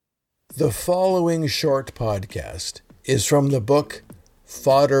The following short podcast is from the book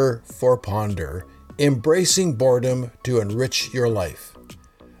Fodder for Ponder, Embracing Boredom to Enrich Your Life,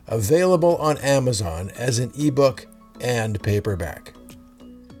 available on Amazon as an ebook and paperback.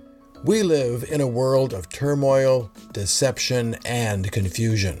 We live in a world of turmoil, deception, and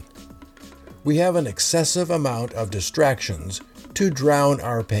confusion. We have an excessive amount of distractions to drown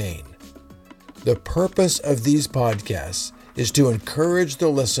our pain. The purpose of these podcasts is to encourage the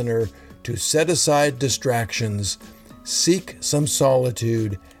listener to set aside distractions, seek some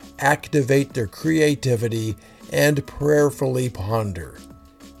solitude, activate their creativity, and prayerfully ponder.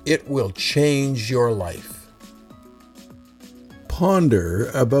 It will change your life. Ponder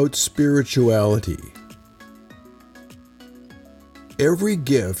about spirituality. Every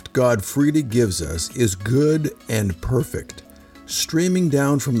gift God freely gives us is good and perfect, streaming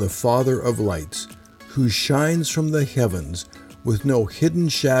down from the Father of lights, who shines from the heavens with no hidden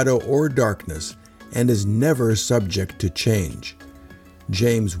shadow or darkness and is never subject to change.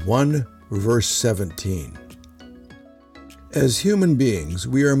 James 1, verse 17. As human beings,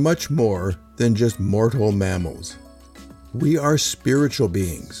 we are much more than just mortal mammals. We are spiritual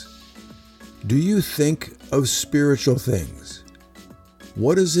beings. Do you think of spiritual things?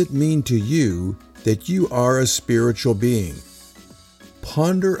 What does it mean to you that you are a spiritual being?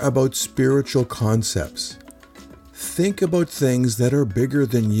 Ponder about spiritual concepts. Think about things that are bigger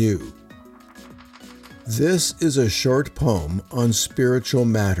than you. This is a short poem on spiritual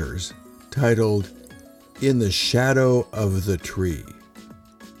matters titled, In the Shadow of the Tree.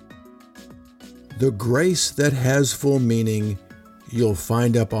 The grace that has full meaning you'll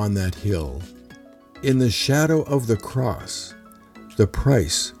find up on that hill. In the shadow of the cross, the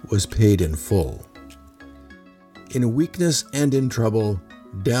price was paid in full. In weakness and in trouble,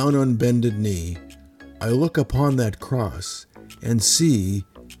 down on bended knee, I look upon that cross and see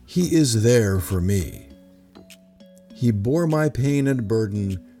He is there for me. He bore my pain and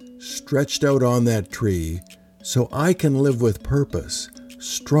burden, stretched out on that tree, so I can live with purpose,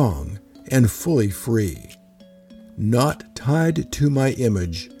 strong and fully free. Not tied to my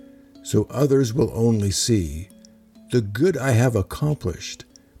image, so others will only see the good I have accomplished,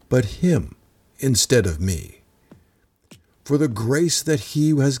 but Him instead of me. For the grace that He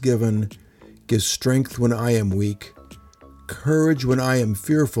has given gives strength when I am weak, courage when I am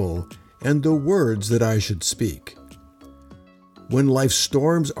fearful, and the words that I should speak. When life's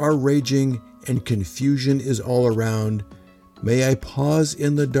storms are raging and confusion is all around, may I pause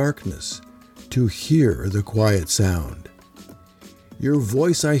in the darkness to hear the quiet sound. Your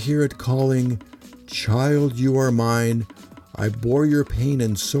voice I hear it calling, Child, you are mine. I bore your pain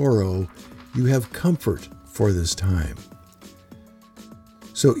and sorrow. You have comfort for this time.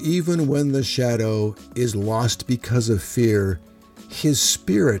 So even when the shadow is lost because of fear, His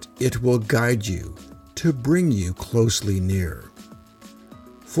Spirit it will guide you to bring you closely near.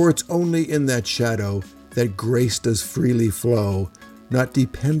 For it's only in that shadow that grace does freely flow, not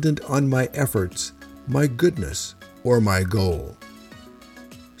dependent on my efforts, my goodness, or my goal.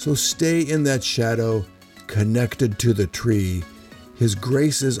 So stay in that shadow, connected to the tree. His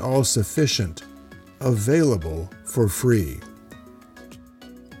grace is all sufficient, available for free.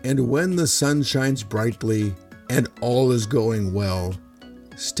 And when the sun shines brightly and all is going well,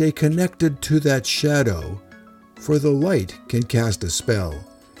 stay connected to that shadow, for the light can cast a spell,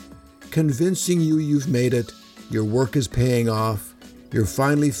 convincing you you've made it, your work is paying off, you're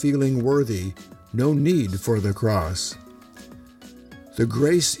finally feeling worthy, no need for the cross. The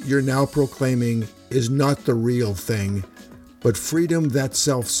grace you're now proclaiming is not the real thing, but freedom that's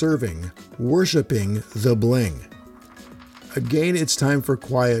self-serving, worshiping the bling. Again, it's time for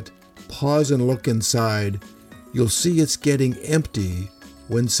quiet. Pause and look inside. You'll see it's getting empty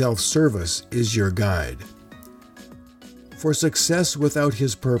when self-service is your guide. For success without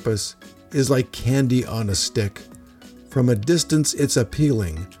His purpose is like candy on a stick. From a distance it's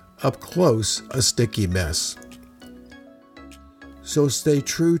appealing, up close a sticky mess. So stay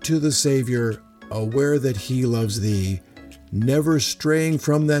true to the Savior, aware that He loves thee, never straying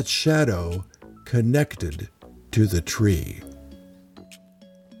from that shadow, connected to the tree.